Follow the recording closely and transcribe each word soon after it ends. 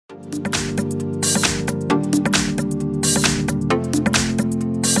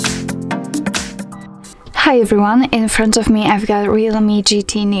Hi everyone, in front of me I've got REALME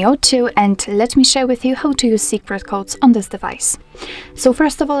GT Neo2 and let me share with you how to use secret codes on this device. So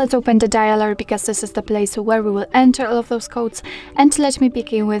first of all, let's open the dialer because this is the place where we will enter all of those codes, and let me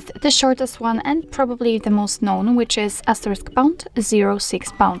begin with the shortest one and probably the most known, which is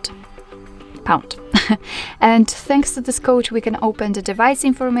 *#06#. And thanks to this code we can open the device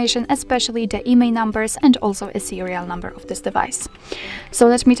information, especially the IMEI numbers and also a serial number of this device. So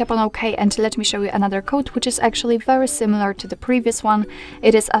let me tap on OK and let me show you another code which is actually very similar to the previous one.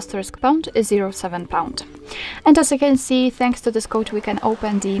 It is *#07#. And as you can see, thanks to this code we can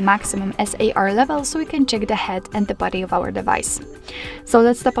open the maximum SAR level, so we can check the head and the body of our device. So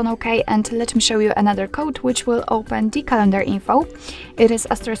let's tap on OK and let me show you another code which will open the calendar info. It is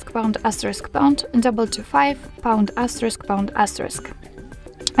 *##225#*##.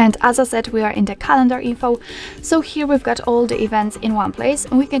 And as I said, we are in the calendar info, so here we've got all the events in one place,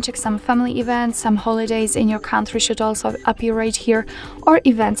 and we can check some family events, some holidays in your country should also appear right here, or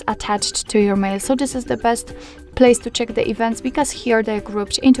events attached to your mail. So this is the best place to check the events because here they're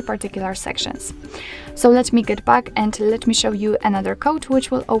grouped into particular sections. So let me get back and let me show you another code which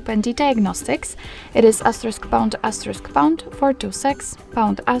will open the diagnostics. It is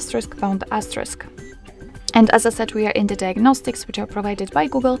 *##426#*##. And as I said, we are in the diagnostics, which are provided by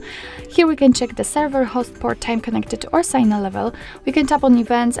Google. Here we can check the server, host port, time connected, or signal level. We can tap on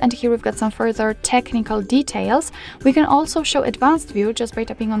events, and here we've got some further technical details. We can also show advanced view just by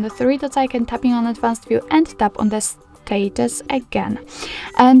tapping on the three dots icon, tapping on advanced view, and tap on the status again.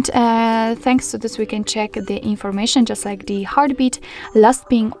 And thanks to this we can check the information just like the heartbeat, last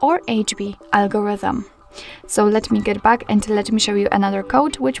ping, or HB algorithm. So let me get back and let me show you another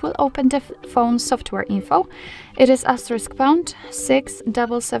code which will open the phone software info. It is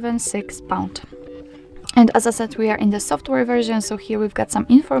 *#6776#. And as I said, we are in the software version, so here we've got some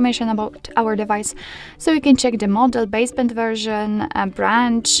information about our device. So you can check the model, baseband version,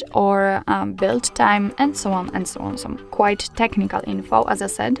 branch, or build time, and so on and so on. Some quite technical info, as I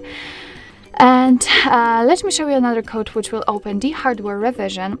said. And let me show you another code which will open the hardware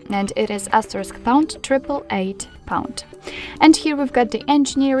revision, and it is *#888#. And here we've got the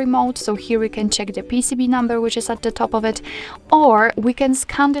engineering mode, so here we can check the PCB number which is at the top of it, or we can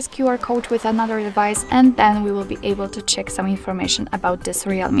scan this QR code with another device and then we will be able to check some information about this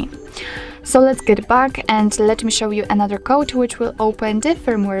Realme. So let's get back and let me show you another code which will open the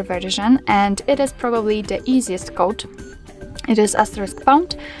firmware version, and it is probably the easiest code. It is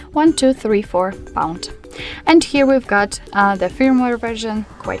 *#1234#. And here we've got the firmware version,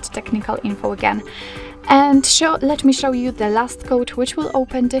 quite technical info again. And let me show you the last code which will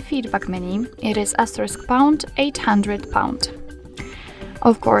open the feedback menu. It is *#800#.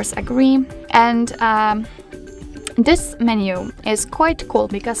 Of course, agree. And this menu is quite cool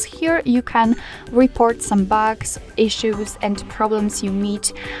because here you can report some bugs, issues, and problems you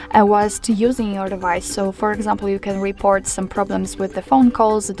meet whilst using your device. So for example, you can report some problems with the phone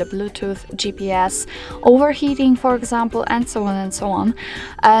calls, the Bluetooth, GPS, overheating, for example, and so on and so on.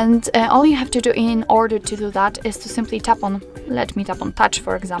 And all you have to do in order to do that is to simply tap on, let me tap on touch,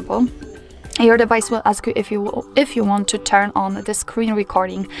 for example. Your device will ask you if you want to turn on the screen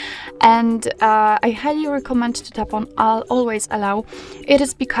recording, and I highly recommend to tap on always allow. It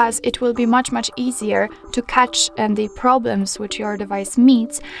is because it will be much easier to catch the problems which your device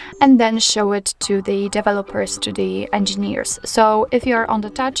meets and then show it to the developers, to the engineers. So if you are on the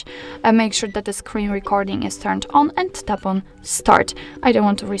touch, make sure that the screen recording is turned on and tap on start. I don't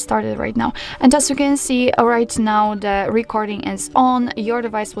want to restart it right now. And as you can see right now, the recording is on. Your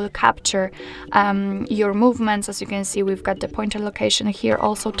device will capture your movements. As you can see, we've got the pointer location here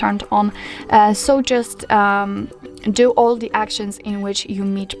also turned on. So just do all the actions in which you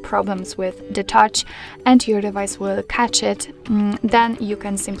meet problems with the touch and your device will catch it. Then you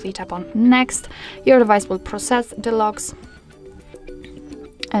can simply tap on next. Your device will process the logs.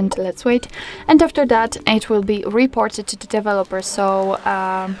 And let's wait. And after that, it will be reported to the developer. So,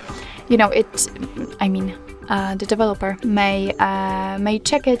 you know, the developer may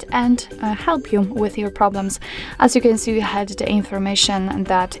check it and help you with your problems. As you can see, you had the information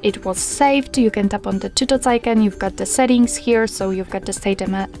that it was saved. You can tap on the two dots icon. You've got the settings here, so you've got the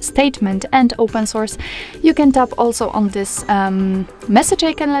statement and open source. You can tap also on this message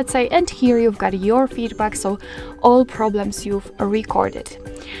icon, let's say, and here you've got your feedback, so all problems you've recorded.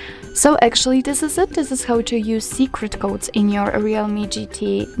 So actually this is it. This is how to use secret codes in your REALME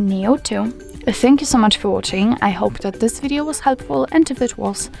GT Neo2. Thank you so much for watching. I hope that this video was helpful, and if it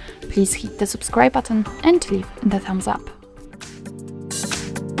was, please hit the subscribe button and leave the thumbs up.